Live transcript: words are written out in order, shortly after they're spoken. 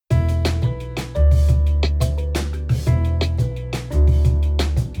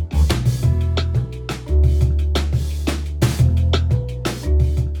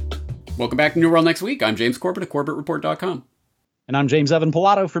Welcome back to New World Next Week. I'm James Corbett of CorbettReport.com. And I'm James Evan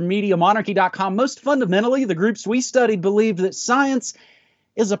Pilato from MediaMonarchy.com. Most fundamentally, the groups we studied believed that science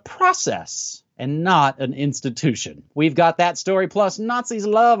is a process and not an institution. We've got that story, plus Nazis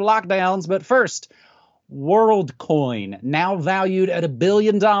love lockdowns. But first, WorldCoin, now valued at $1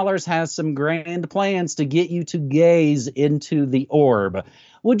 billion, has some grand plans to get you to gaze into the orb.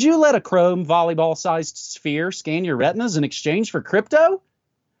 Would you let a chrome volleyball-sized sphere scan your retinas in exchange for crypto?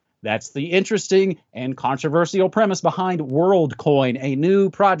 That's the interesting and controversial premise behind WorldCoin, a new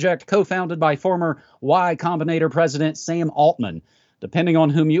project co-founded by former Y Combinator president Sam Altman. Depending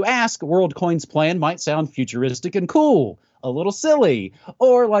on whom you ask, WorldCoin's plan might sound futuristic and cool, a little silly,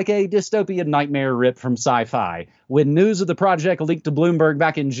 or like a dystopian nightmare rip from sci-fi. When news of the project leaked to Bloomberg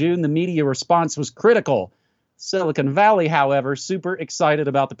back in June, the media response was critical. Silicon Valley, however, super excited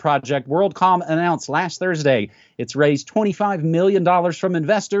about the project. WorldCom announced last Thursday it's raised $25 million from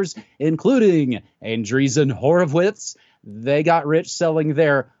investors, including Andreessen Horowitz. They got rich selling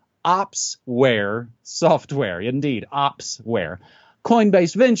their Opsware software. Indeed, Opsware.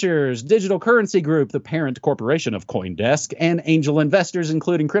 Coinbase Ventures, Digital Currency Group, the parent corporation of CoinDesk, and angel investors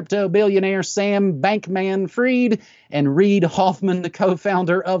including crypto billionaire Sam Bankman-Fried and Reid Hoffman, the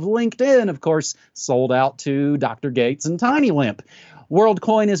co-founder of LinkedIn, of course, sold out to Dr. Gates and TinyLimp.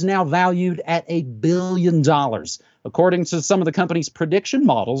 WorldCoin is now valued at $1 billion. According to some of the company's prediction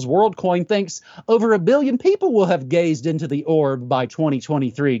models, WorldCoin thinks over 1 billion people will have gazed into the orb by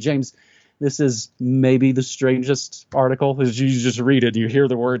 2023. James, this is maybe the strangest article. As you just read it, you hear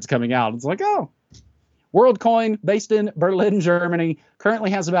the words coming out. It's like, oh. WorldCoin, based in Berlin, Germany, currently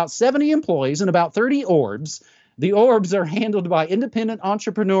has about 70 employees and about 30 orbs. The orbs are handled by independent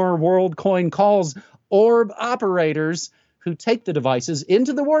entrepreneur WorldCoin calls orb operators, who take the devices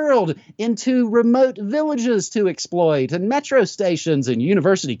into the world, into remote villages to exploit, and metro stations and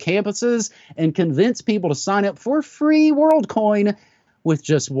university campuses, and convince people to sign up for free WorldCoin with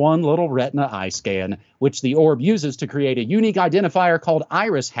just one little retina eye scan, which the orb uses to create a unique identifier called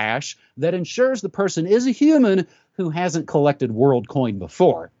iris hash that ensures the person is a human who hasn't collected WorldCoin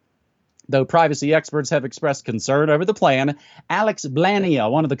before. Though privacy experts have expressed concern over the plan, Alex Blania,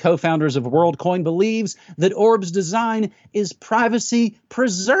 one of the co-founders of WorldCoin, believes that Orb's design is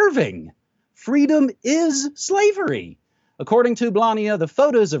privacy-preserving. Freedom is slavery. According to Blania, the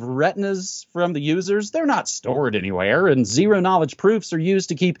photos of retinas from the users, they're not stored anywhere, and zero-knowledge proofs are used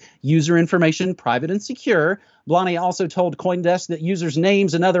to keep user information private and secure. Blania also told CoinDesk that users'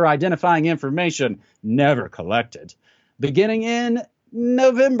 names and other identifying information never collected. Beginning in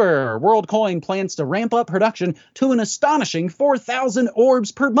November, WorldCoin plans to ramp up production to an astonishing 4,000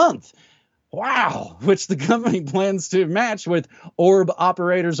 orbs per month. Wow, which the company plans to match with orb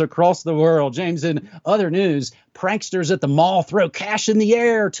operators across the world. James, in other news, pranksters at the mall throw cash in the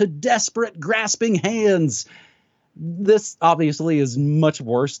air to desperate grasping hands. This obviously is much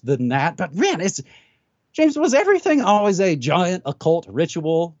worse than that, but man, James, was everything always a giant occult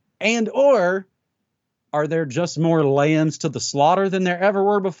ritual? And or are there just more lambs to the slaughter than there ever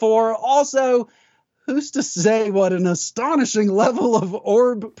were before? Also, who's to say what an astonishing level of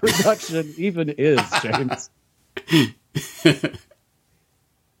orb production even is, James?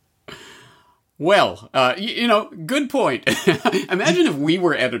 Well, good point. Imagine if we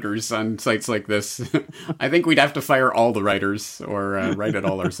were editors on sites like this. I think we'd have to fire all the writers or write it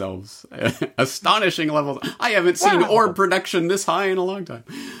all ourselves. Astonishing level. I haven't seen orb production this high in a long time.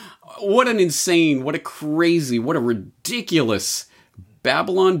 What an insane, what a crazy, what a ridiculous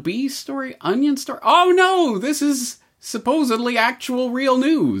Babylon Bee story, Onion story. Oh no, this is supposedly actual real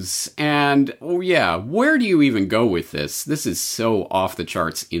news. And oh yeah, where do you even go with this? This is so off the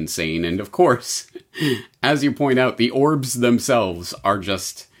charts insane. And of course, as you point out, the orbs themselves are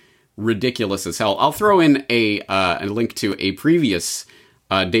just ridiculous as hell. I'll throw in a link to a previous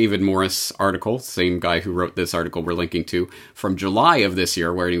David Morris article, same guy who wrote this article we're linking to, from July of this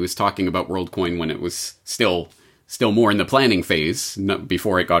year, where he was talking about WorldCoin when it was still more in the planning phase,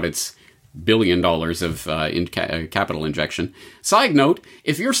 before it got its $1 billion of capital injection. Side note,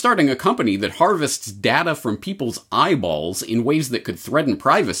 if you're starting a company that harvests data from people's eyeballs in ways that could threaten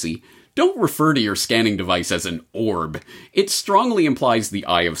privacy, don't refer to your scanning device as an orb. It strongly implies the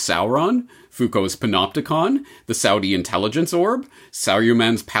Eye of Sauron, Foucault's Panopticon, the Saudi intelligence orb,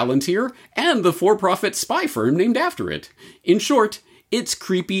 Saruman's Palantir, and the for-profit spy firm named after it. In short, it's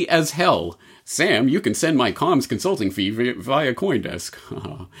creepy as hell. Sam, you can send my comms consulting fee via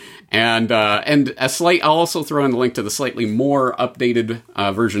CoinDesk. And I'll also throw in the link to the slightly more updated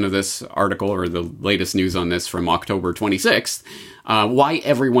version of this article, or the latest news on this from October 26th, why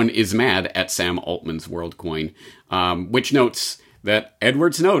everyone is mad at Sam Altman's WorldCoin, which notes that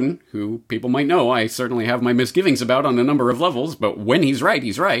Edward Snowden, who people might know I certainly have my misgivings about on a number of levels, but when he's right,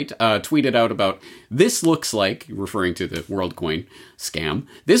 tweeted out about, this looks like, referring to the WorldCoin scam,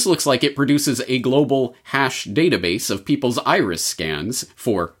 this looks like it produces a global hash database of people's iris scans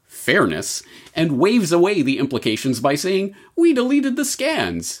for fairness, and waves away the implications by saying, we deleted the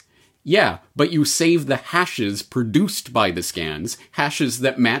scans. Yeah, but you save the hashes produced by the scans, hashes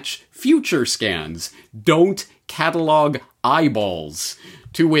that match future scans. Don't catalog eyeballs.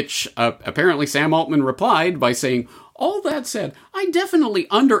 To which, apparently Sam Altman replied by saying, all that said, I definitely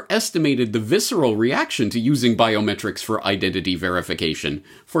underestimated the visceral reaction to using biometrics for identity verification.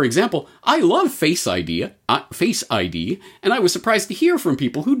 For example, I love Face ID, and I was surprised to hear from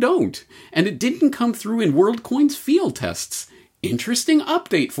people who don't. And it didn't come through in WorldCoin's field tests. Interesting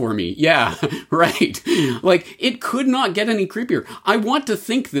update for me. Yeah, right. Like, it could not get any creepier. I want to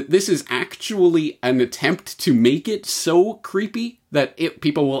think that this is actually an attempt to make it so creepy that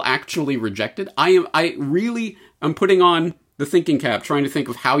people will actually reject it. I'm putting on the thinking cap, trying to think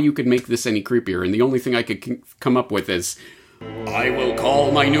of how you could make this any creepier, and the only thing I could come up with is, I will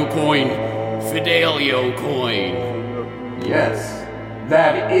call my new coin Fidelio Coin. Yes,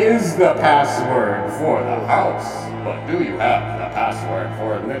 that is the password for the house. But do you have the password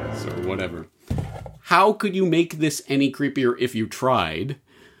for this? Or whatever. How could you make this any creepier if you tried?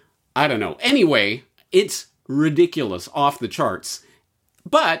 I don't know. Anyway, it's ridiculous, off the charts.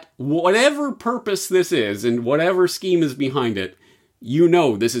 But whatever purpose this is, and whatever scheme is behind it, you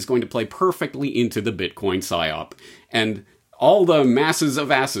know this is going to play perfectly into the Bitcoin psyop. And all the masses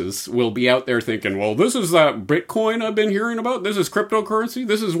of asses will be out there thinking, well, this is that Bitcoin I've been hearing about. This is cryptocurrency.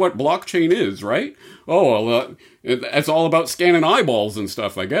 This is what blockchain is, right? Oh, well, it's all about scanning eyeballs and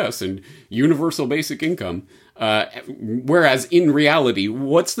stuff, I guess, and universal basic income. Whereas in reality,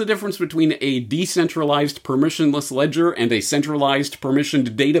 what's the difference between a decentralized permissionless ledger and a centralized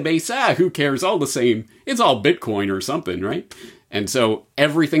permissioned database? Who cares? All the same. It's all Bitcoin or something, right? And so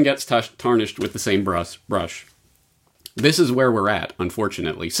everything gets tarnished with the same brush. This is where we're at,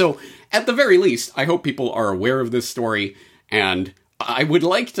 unfortunately. So, at the very least, I hope people are aware of this story, and I would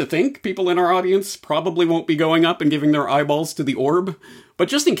like to think people in our audience probably won't be going up and giving their eyeballs to the orb, but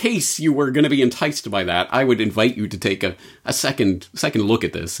just in case you were going to be enticed by that, I would invite you to take a second look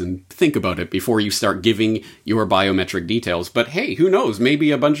at this and think about it before you start giving your biometric details. But hey, who knows? Maybe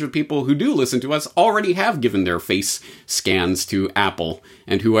a bunch of people who do listen to us already have given their face scans to Apple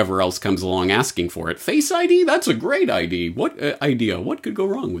and whoever else comes along asking for it. Face ID? That's a great idea. What could go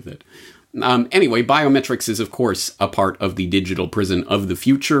wrong with it? Anyway, biometrics is, of course, a part of the digital prison of the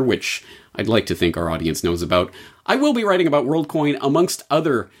future, which I'd like to think our audience knows about. I will be writing about WorldCoin, amongst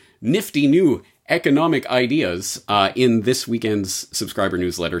other nifty new economic ideas, in this weekend's subscriber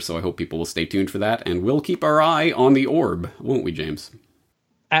newsletter, so I hope people will stay tuned for that, and we'll keep our eye on the orb, won't we, James?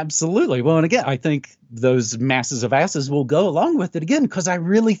 Absolutely. Well, and again, I think those masses of asses will go along with it again, because I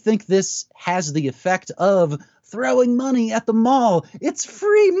really think this has the effect of throwing money at the mall. It's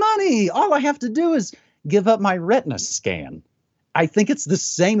free money. All I have to do is give up my retina scan. I think it's the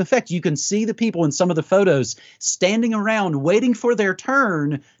same effect. You can see the people in some of the photos standing around waiting for their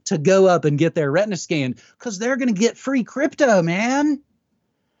turn to go up and get their retina scan because they're going to get free crypto, man.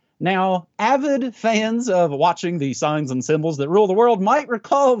 Now, avid fans of watching the signs and symbols that rule the world might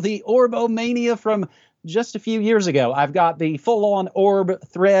recall the Orbomania from just a few years ago. I've got the full-on orb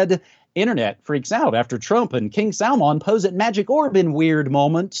thread. Internet freaks out after Trump and King Salman pose at Magic Orb in weird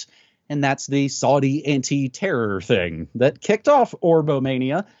moment. And that's the Saudi anti-terror thing that kicked off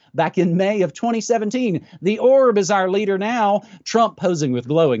Orbomania back in May of 2017. The orb is our leader now. Trump posing with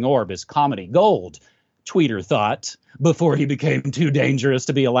glowing orb is comedy gold, Tweeter thought, before he became too dangerous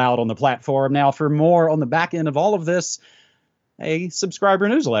to be allowed on the platform. Now, for more on the back end of all of this, a subscriber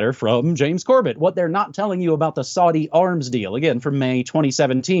newsletter from James Corbett. What they're not telling you about the Saudi arms deal, again, from May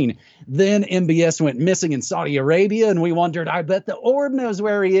 2017. Then MBS went missing in Saudi Arabia, and we wondered, I bet the orb knows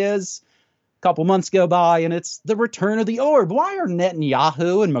where he is. A couple months go by, and it's the return of the orb. Why are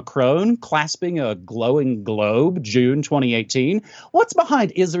Netanyahu and Macron clasping a glowing globe, June 2018? What's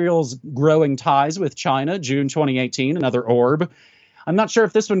behind Israel's growing ties with China, June 2018, another orb? I'm not sure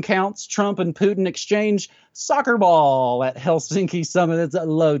if this one counts. Trump and Putin exchange soccer ball at Helsinki Summit. It's a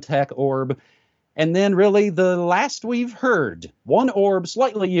low-tech orb. And then really the last we've heard, one orb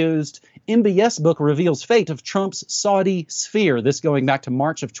slightly used, MBS book reveals fate of Trump's Saudi sphere. This going back to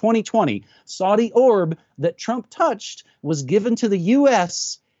March of 2020. Saudi orb that Trump touched was given to the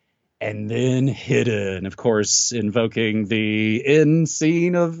U.S. and then hidden, of course, invoking the end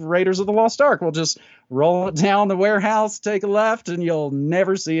scene of Raiders of the Lost Ark. We'll just roll it down the warehouse, take a left, and you'll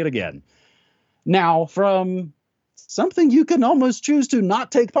never see it again. Now, from something you can almost choose to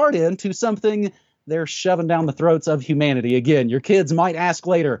not take part in to something they're shoving down the throats of humanity. Again, your kids might ask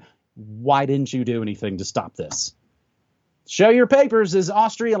later, why didn't you do anything to stop this? Show your papers as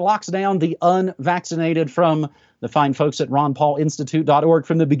Austria locks down the unvaccinated. From the fine folks at ronpaulinstitute.org.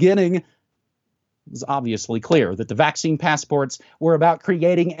 From the beginning, it was obviously clear that the vaccine passports were about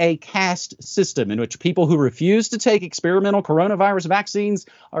creating a caste system in which people who refuse to take experimental coronavirus vaccines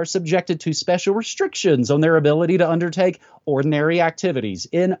are subjected to special restrictions on their ability to undertake ordinary activities.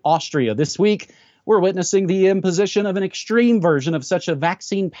 In Austria this week, we're witnessing the imposition of an extreme version of such a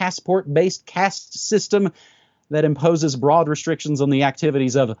vaccine passport-based caste system that imposes broad restrictions on the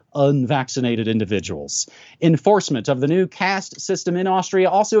activities of unvaccinated individuals. Enforcement of the new caste system in Austria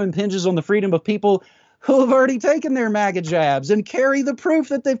also impinges on the freedom of people who have already taken their MAGA jabs and carry the proof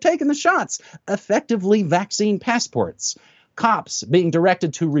that they've taken the shots, effectively vaccine passports. Cops being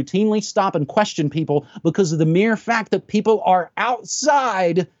directed to routinely stop and question people because of the mere fact that people are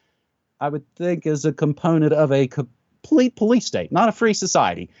outside, I would think, is a component of a complete police state, not a free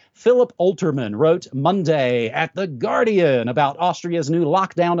society. Philip Oltermann wrote Monday at The Guardian about Austria's new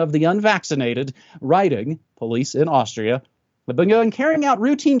lockdown of the unvaccinated, writing, police in Austria have begun carrying out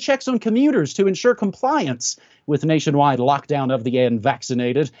routine checks on commuters to ensure compliance with nationwide lockdown of the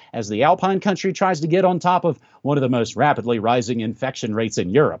unvaccinated as the Alpine country tries to get on top of one of the most rapidly rising infection rates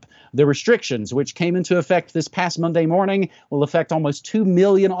in Europe. The restrictions, which came into effect this past Monday morning, will affect almost 2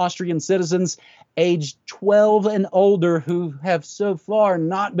 million Austrian citizens aged 12 and older who have so far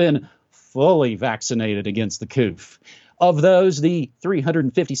not been fully vaccinated against the COV. Of those, the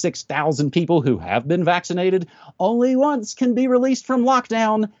 356,000 people who have been vaccinated only once can be released from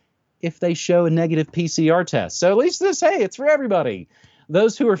lockdown if they show a negative PCR test. So at least it's for everybody.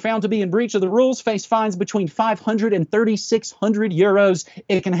 Those who are found to be in breach of the rules face fines between 500 and 3,600 euros.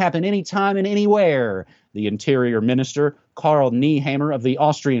 It can happen anytime and anywhere. The Interior Minister, Karl Nehammer of the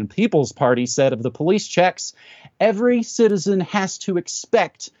Austrian People's Party, said of the police checks, every citizen has to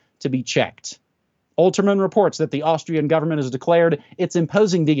expect to be checked. Oltermann reports that the Austrian government has declared it's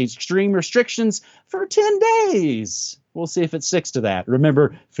imposing the extreme restrictions for 10 days. We'll see if it sticks to that.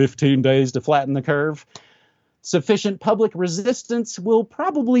 Remember, 15 days to flatten the curve. Sufficient public resistance will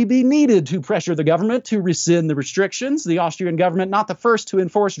probably be needed to pressure the government to rescind the restrictions. The Austrian government, not the first to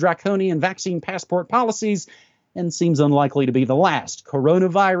enforce draconian vaccine passport policies, and seems unlikely to be the last.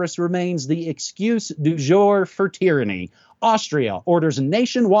 Coronavirus remains the excuse du jour for tyranny. Austria orders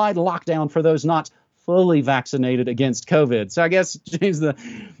nationwide lockdown for those not fully vaccinated against COVID. So I guess, James, the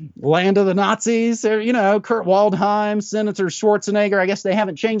land of the Nazis, Kurt Waldheim, Senator Schwarzenegger, I guess they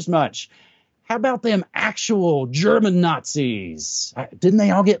haven't changed much. How about them actual German Nazis? Didn't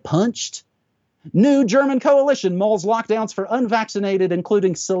they all get punched? New German coalition mulls lockdowns for unvaccinated,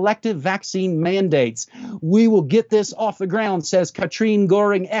 including selective vaccine mandates. We will get this off the ground, says Katrin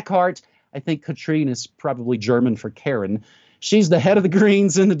Göring-Eckardt. I think Katrin is probably German for Karen. She's the head of the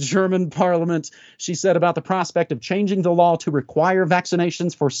Greens in the German parliament. She said about the prospect of changing the law to require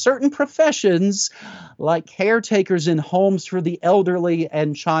vaccinations for certain professions, like caretakers in homes for the elderly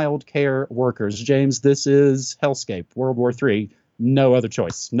and child care workers. James, this is hellscape, World War III. No other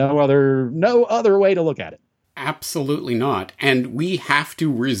choice. No other way to look at it. Absolutely not. And we have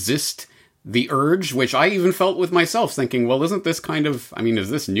to resist the urge, which I even felt with myself, thinking, well, isn't this is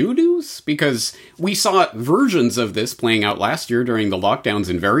this new news? Because we saw versions of this playing out last year during the lockdowns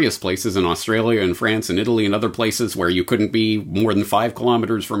in various places in Australia and France and Italy and other places where you couldn't be more than 5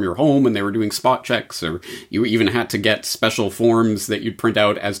 kilometers from your home and they were doing spot checks, or you even had to get special forms that you'd print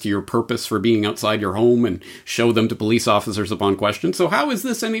out as to your purpose for being outside your home and show them to police officers upon question. So how is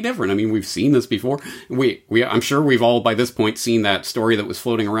this any different? I mean, we've seen this before. I'm sure we've all by this point seen that story that was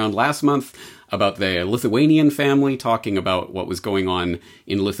floating around last month about the Lithuanian family talking about what was going on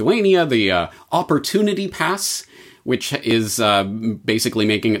in Lithuania, the Opportunity Pass, which is basically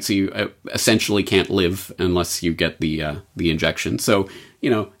making it so you essentially can't live unless you get the injection. So,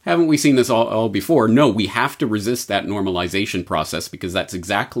 haven't we seen this all before? No, we have to resist that normalization process because that's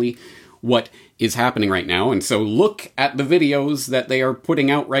exactly what is happening right now. And so look at the videos that they are putting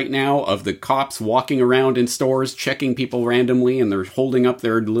out right now of the cops walking around in stores, checking people randomly, and they're holding up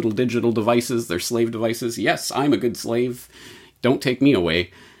their little digital devices, their slave devices. Yes, I'm a good slave. Don't take me away.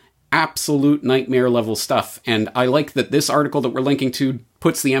 Absolute nightmare level stuff. And I like that this article that we're linking to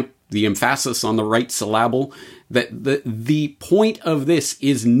puts the emphasis on the right syllable, that the point of this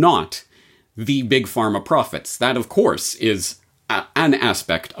is not the big pharma profits. That, of course, is an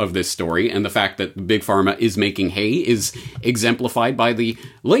aspect of this story, and the fact that Big Pharma is making hay is exemplified by the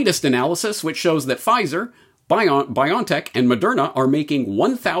latest analysis, which shows that Pfizer, BioNTech, and Moderna are making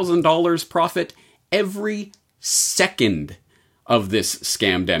 $1,000 profit every second of this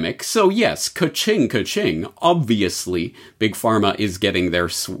scamdemic. So yes, ka-ching, ka-ching. Obviously, Big Pharma is getting their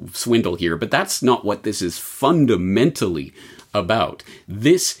swindle here, but that's not what this is fundamentally about.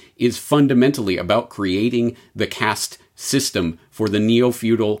 This is fundamentally about creating the caste system for the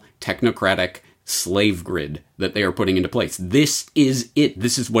neo-feudal, technocratic slave grid that they are putting into place. This is it.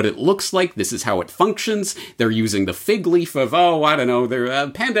 This is what it looks like. This is how it functions. They're using the fig leaf of, they're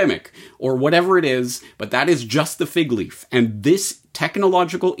pandemic or whatever it is, but that is just the fig leaf. And this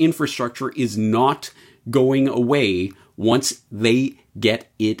technological infrastructure is not going away once they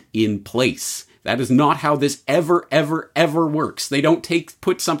get it in place. That is not how this ever works. They don't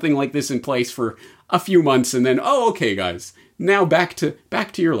put something like this in place for a few months and then, okay, guys, now back to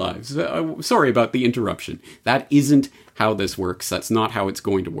your lives. Sorry about the interruption. That isn't how this works. That's not how it's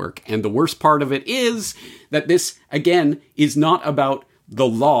going to work. And the worst part of it is that this, again, is not about the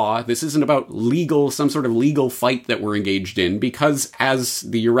law. This isn't about some sort of legal fight that we're engaged in, because as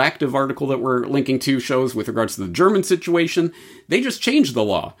the Euractiv article that we're linking to shows with regards to the German situation, they just changed the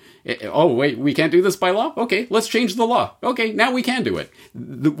law. Oh, wait, we can't do this by law? Okay, let's change the law. Okay, now we can do it.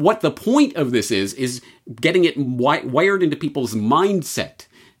 What the point of this is getting it wired into people's mindset,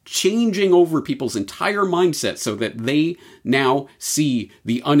 changing over people's entire mindset so that they now see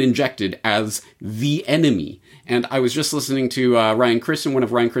the uninjected as the enemy. And I was just listening to Ryan Christian, one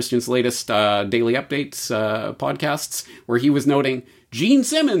of Ryan Christian's latest daily updates podcasts, where he was noting Gene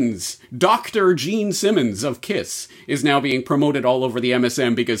Simmons, Dr. Gene Simmons of KISS, is now being promoted all over the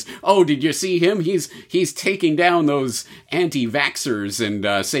MSM because, did you see him? He's taking down those anti-vaxxers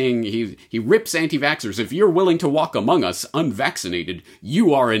and saying he rips anti-vaxxers. If you're willing to walk among us unvaccinated,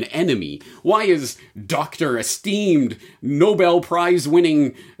 you are an enemy. Why is Dr. esteemed Nobel Prize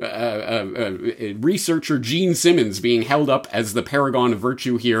winning researcher Gene Simmons being held up as the paragon of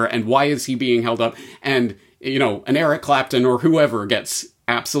virtue here? And why is he being held up? And an Eric Clapton or whoever gets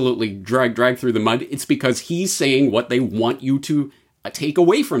absolutely dragged through the mud. It's because he's saying what they want you to take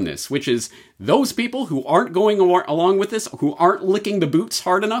away from this, which is those people who aren't going along with this, who aren't licking the boots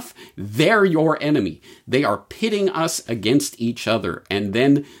hard enough, they're your enemy. They are pitting us against each other. And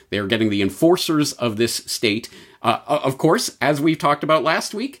then they're getting the enforcers of this state. Of course, as we talked about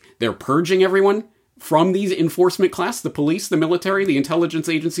last week, they're purging everyone from these enforcement class, the police, the military, the intelligence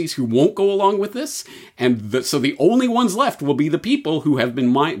agencies who won't go along with this. And so the only ones left will be the people who have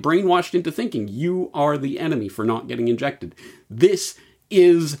been brainwashed into thinking you are the enemy for not getting injected. This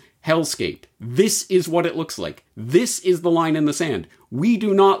is hellscape. This is what it looks like. This is the line in the sand. We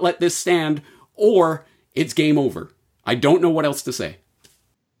do not let this stand or it's game over. I don't know what else to say.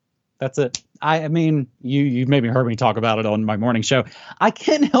 That's it. I mean, you maybe heard me talk about it on my morning show. I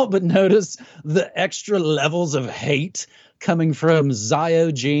can't help but notice the extra levels of hate coming from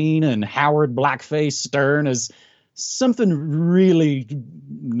Zio Gene and Howard Blackface Stern as something really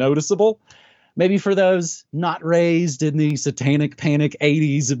noticeable. Maybe for those not raised in the satanic panic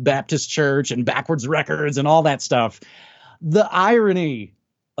 80s of Baptist church and backwards records and all that stuff. The irony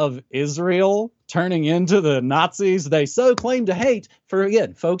of Israel turning into the Nazis they so claim to hate, for,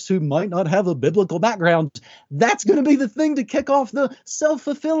 again, folks who might not have a biblical background, that's going to be the thing to kick off the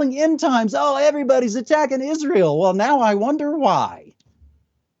self-fulfilling end times. Oh, everybody's attacking Israel. Well, now I wonder why.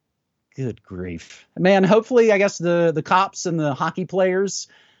 Good grief. Man, hopefully, I guess the cops and the hockey players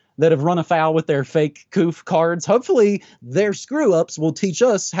that have run afoul with their fake COOF cards, hopefully their screw-ups will teach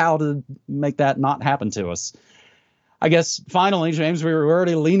us how to make that not happen to us. I guess, finally, James, we were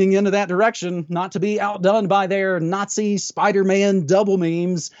already leaning into that direction, not to be outdone by their Nazi Spider-Man double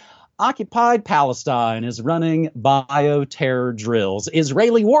memes. Occupied Palestine is running bioterror drills.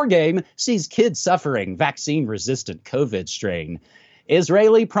 Israeli war game sees kids suffering vaccine-resistant COVID strain.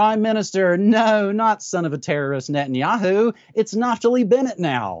 Israeli Prime Minister, no, not son of a terrorist Netanyahu, it's Naftali Bennett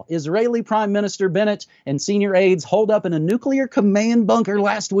now. Israeli Prime Minister Bennett and senior aides holed up in a nuclear command bunker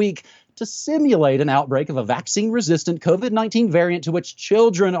last week to simulate an outbreak of a vaccine-resistant COVID-19 variant to which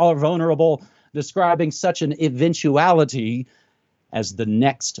children are vulnerable, describing such an eventuality as the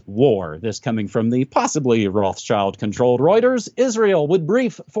next war. This coming from the possibly Rothschild-controlled Reuters. Israel would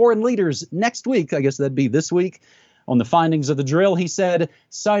brief foreign leaders next week, I guess that'd be this week, on the findings of the drill, he said,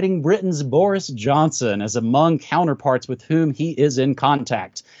 citing Britain's Boris Johnson as among counterparts with whom he is in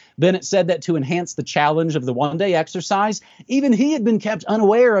contact. Bennett said that to enhance the challenge of the one-day exercise, even he had been kept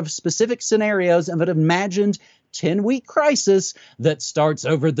unaware of specific scenarios of an imagined 10-week crisis that starts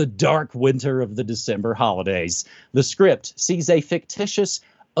over the dark winter of the December holidays. The script sees a fictitious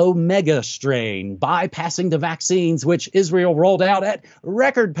Omega strain, bypassing the vaccines, which Israel rolled out at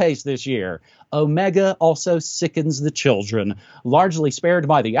record pace this year. Omega also sickens the children, largely spared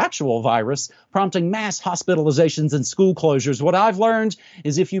by the actual virus, prompting mass hospitalizations and school closures. What I've learned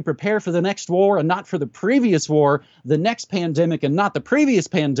is if you prepare for the next war and not for the previous war, the next pandemic and not the previous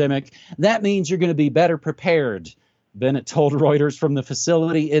pandemic, that means you're going to be better prepared. Bennett told Reuters from the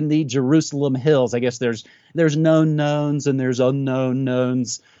facility in the Jerusalem Hills. I guess there's known knowns and there's unknown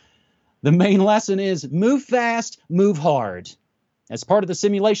knowns. The main lesson is move fast, move hard. As part of the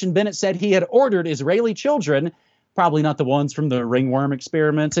simulation, Bennett said he had ordered Israeli children, probably not the ones from the ringworm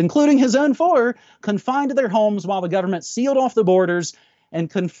experiments, including his own four, confined to their homes while the government sealed off the borders and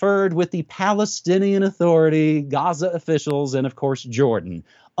conferred with the Palestinian Authority, Gaza officials, and of course Jordan.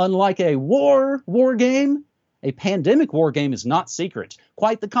 Unlike a war game, a pandemic war game is not secret.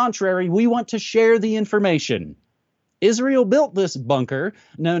 Quite the contrary, we want to share the information. Israel built this bunker,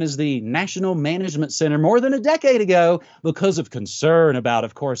 known as the National Management Center, more than a decade ago because of concern about,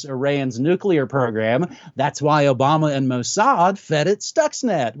 of course, Iran's nuclear program. That's why Obama and Mossad fed it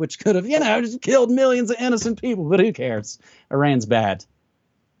Stuxnet, which could have, just killed millions of innocent people, but who cares? Iran's bad.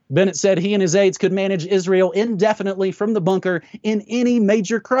 Bennett said he and his aides could manage Israel indefinitely from the bunker in any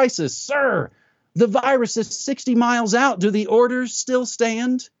major crisis. Sir, the virus is 60 miles out. Do the orders still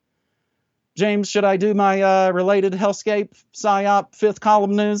stand? James, should I do my related Hellscape PSYOP fifth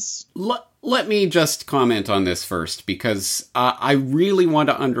column news? Let me just comment on this first, because I really want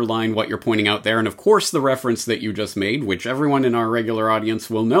to underline what you're pointing out there, and of course the reference that you just made, which everyone in our regular audience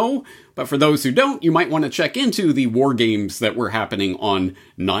will know, but for those who don't, you might want to check into the war games that were happening on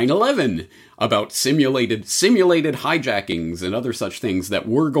 9/11, about simulated hijackings and other such things that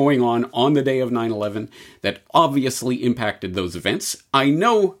were going on the day of 9/11 that obviously impacted those events. I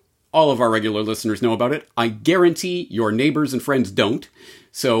know all of our regular listeners know about it. I guarantee your neighbors and friends don't.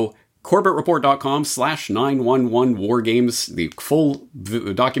 So corbettreport.com/911 war games, the full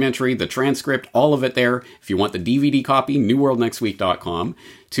documentary, the transcript, all of it there. If you want the DVD copy, newworldnextweek.com,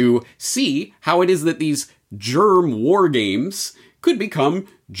 to see how it is that these germ war games could become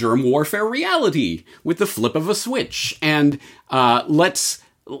germ warfare reality with the flip of a switch. And let's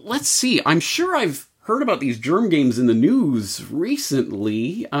see. I'm sure I've heard about these germ games in the news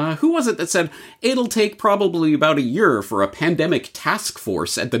recently. Who was it that said it'll take probably about a year for a pandemic task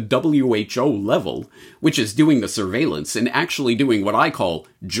force at the WHO level, which is doing the surveillance and actually doing what I call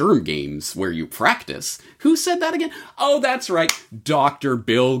germ games, where you practice? Who said that again? Oh, that's right, Dr.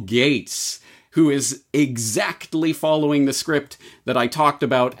 Bill Gates, who is exactly following the script that I talked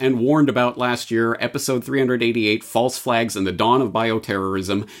about and warned about last year, episode 388, False Flags and the Dawn of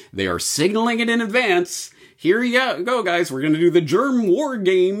Bioterrorism. They are signaling it in advance. Here you go, guys. We're going to do the germ war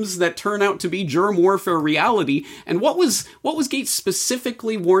games that turn out to be germ warfare reality. And what was Gates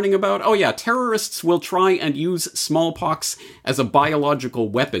specifically warning about? Oh yeah, terrorists will try and use smallpox as a biological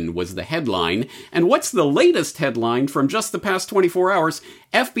weapon was the headline. And what's the latest headline from just the past 24 hours?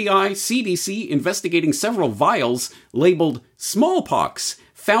 FBI, CDC investigating several vials labeled smallpox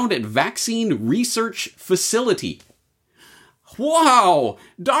found at vaccine research facility. Wow!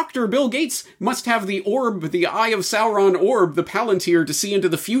 Dr. Bill Gates must have the orb, the Eye of Sauron orb, the Palantir, to see into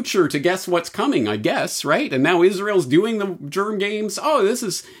the future to guess what's coming, I guess, right? And now Israel's doing the germ games. Oh,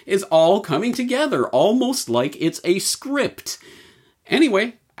 this is all coming together, almost like it's a script.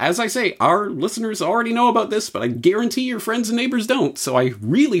 Anyway, as I say, our listeners already know about this, but I guarantee your friends and neighbors don't, so I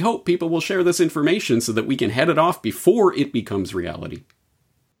really hope people will share this information so that we can head it off before it becomes reality.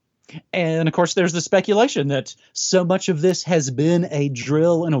 And of course, there's the speculation that so much of this has been a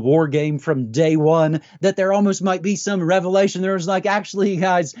drill and a war game from day one that there almost might be some revelation. There was like, actually,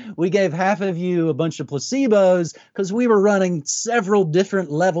 guys, we gave half of you a bunch of placebos because we were running several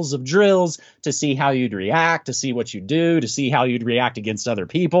different levels of drills to see how you'd react, to see what you do, to see how you'd react against other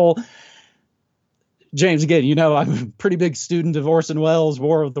people. James, again, I'm a pretty big student of Orson Welles'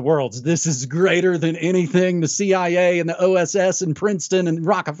 War of the Worlds. This is greater than anything the CIA and the OSS and Princeton and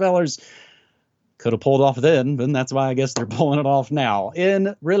Rockefellers could have pulled off then, and that's why I guess they're pulling it off now.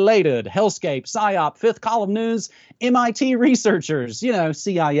 In related Hellscape, PSYOP, fifth column news, MIT researchers,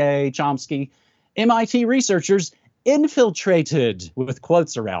 CIA, Chomsky, MIT researchers infiltrated, with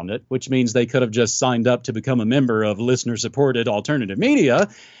quotes around it, which means they could have just signed up to become a member of listener-supported alternative media.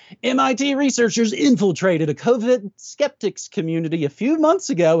 MIT researchers infiltrated a COVID skeptics community a few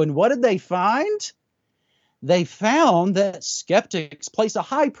months ago, and what did they find? They found that skeptics place a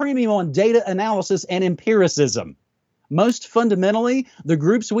high premium on data analysis and empiricism. Most fundamentally, the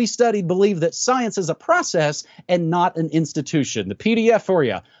groups we studied believe that science is a process and not an institution. The PDF for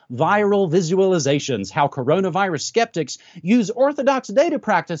you. Viral visualizations, how coronavirus skeptics use orthodox data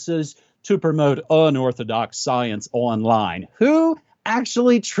practices to promote unorthodox science online. Who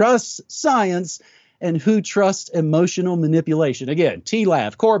actually trusts science and who trusts emotional manipulation? Again,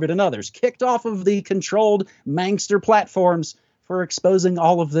 TLAV, Corbett, and others kicked off of the controlled Mangster platforms for exposing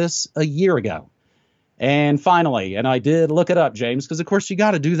all of this a year ago. And finally, and I did look it up, James, because of course you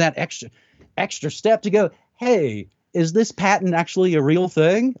got to do that extra step to go, hey, is this patent actually a real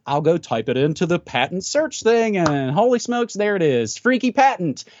thing? I'll go type it into the patent search thing, and holy smokes, there it is. Freaky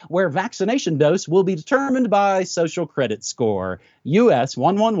patent, where vaccination dose will be determined by social credit score. US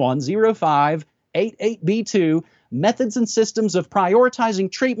 1110588B2, methods and systems of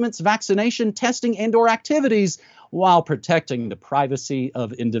prioritizing treatments, vaccination, testing, and/or activities while protecting the privacy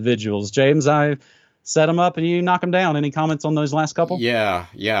of individuals. James, I set them up and you knock them down. Any comments on those last couple? Yeah.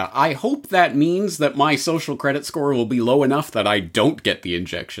 I hope that means that my social credit score will be low enough that I don't get the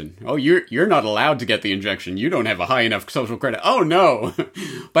injection. Oh, you're not allowed to get the injection. You don't have a high enough social credit. Oh, no.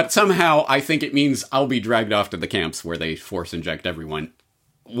 But somehow I think it means I'll be dragged off to the camps where they force inject everyone.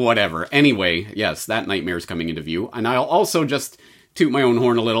 Whatever. Anyway, yes, that nightmare's coming into view. And I'll also just toot my own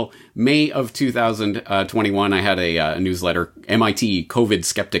horn a little. May of 2021, I had a newsletter, MIT COVID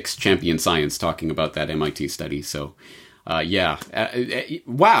Skeptics Champion Science, talking about that MIT study. So, wow,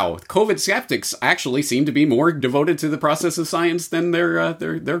 COVID skeptics actually seem to be more devoted to the process of science than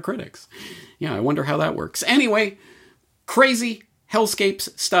their critics. Yeah, I wonder how that works. Anyway, crazy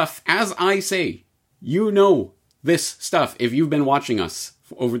hellscapes stuff. As I say, you know this stuff if you've been watching us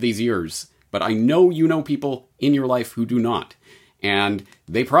over these years. But I know you know people in your life who do not. And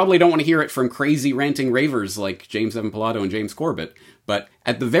they probably don't want to hear it from crazy ranting ravers like James Evan Pilato and James Corbett. But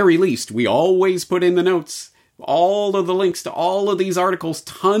at the very least, we always put in the notes all of the links to all of these articles,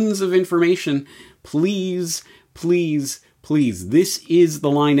 tons of information. Please, please, please. This is the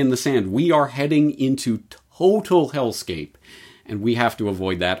line in the sand. We are heading into total hellscape, and we have to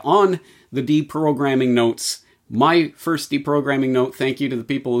avoid that. On the deprogramming notes, my first deprogramming note, thank you to the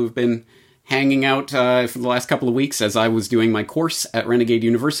people who've been hanging out for the last couple of weeks as I was doing my course at Renegade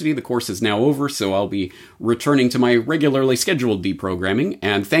University. The course is now over, so I'll be returning to my regularly scheduled deprogramming.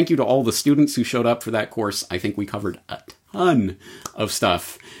 And thank you to all the students who showed up for that course. I think we covered a ton of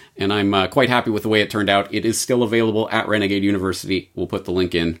stuff, and I'm quite happy with the way it turned out. It is still available at Renegade University. We'll put the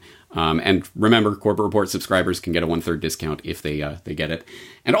link in. And remember, Corporate Report subscribers can get a 1/3 discount if they get it.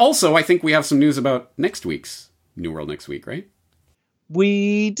 And also, I think we have some news about next week's New World Next Week, right?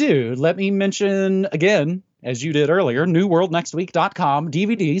 We do. Let me mention again, as you did earlier, newworldnextweek.com,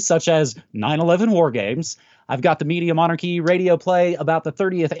 DVDs such as 9/11 War Games. I've got the Media Monarchy radio play about the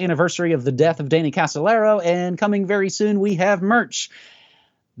 30th anniversary of the death of Danny Casolaro, and coming very soon, we have merch.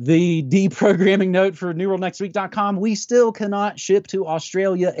 The deprogramming note for newworldnextweek.com, we still cannot ship to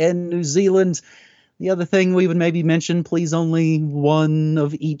Australia and New Zealand. The other thing we would maybe mention, please only one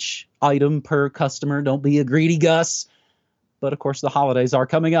of each item per customer. Don't be a greedy Gus. But, of course, the holidays are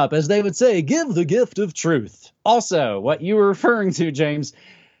coming up. As they would say, give the gift of truth. Also, what you were referring to, James,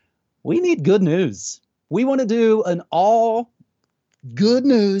 we need good news. We want to do an all good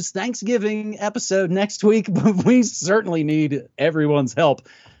news Thanksgiving episode next week, but we certainly need everyone's help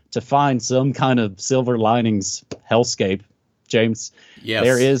to find some kind of silver linings hellscape. James, yes.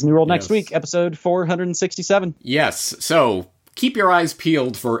 There is New World Next Week, episode 467. Yes, so keep your eyes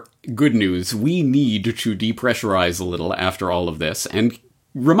peeled for good news. We need to depressurize a little after all of this and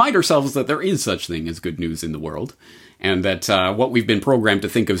remind ourselves that there is such thing as good news in the world, and that what we've been programmed to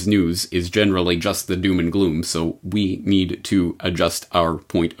think of as news is generally just the doom and gloom, so we need to adjust our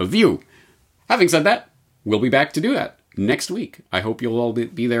point of view. Having said that, we'll be back to do that next week. I hope you'll all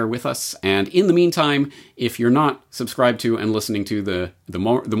be there with us, and in the meantime, if you're not subscribed to and listening to the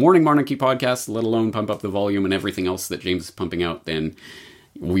Morning Monarchy podcast, let alone pump up the volume and everything else that James is pumping out, then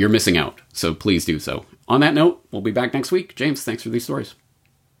you're missing out. So please do so. On that note, we'll be back next week. James, thanks for these stories.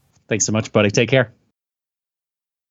 Thanks so much, buddy. Take care.